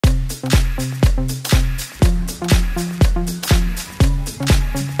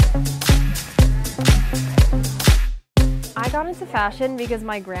fashion because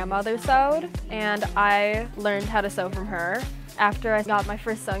my grandmother sewed, and I learned how to sew from her. After I got my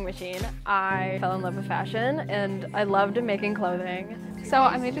first sewing machine, I fell in love with fashion, and I loved making clothing. So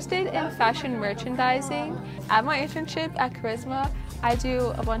I'm interested in fashion merchandising. At my internship at Charisma, I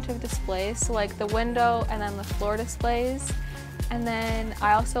do a bunch of displays, so like the window and then the floor displays. And then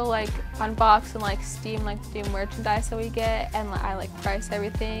I also like unbox and like steam like the merchandise that we get, and I like price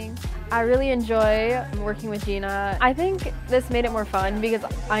everything. I really enjoy working with Gina. I think this made it more fun because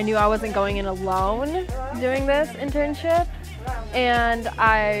I knew I wasn't going in alone doing this internship, and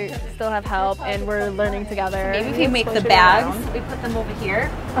I still have help and we're learning together. Maybe if we make the bags, we put them over here,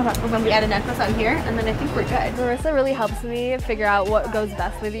 and then we add a necklace on here, and then I think we're good. Marissa really helps me figure out what goes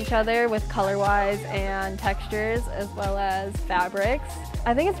best with each other with color-wise and textures as well as fabrics.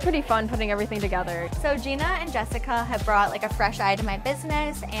 I think it's pretty fun putting everything together. So Gina and Jessica have brought like a fresh eye to my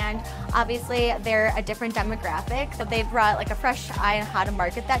business, and obviously they're a different demographic, so they've brought like a fresh eye on how to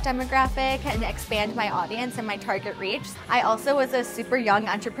market that demographic and expand my audience and my target reach. I also was a super young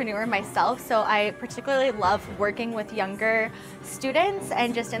entrepreneur myself, so I particularly love working with younger students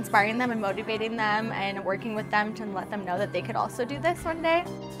and just inspiring them and motivating them and working with them to let them know that they could also do this one day.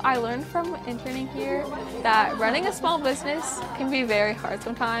 I learned from interning here that running a small business can be very hard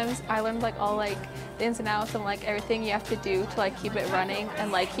sometimes. I learned like all like the ins and outs and like everything you have to do to like keep it running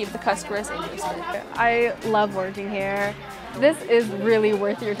and like keep the customers interested. I love working here. This is really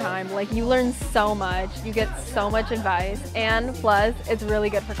worth your time. Like, you learn so much, you get so much advice, and plus it's really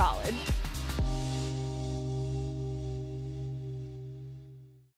good for college.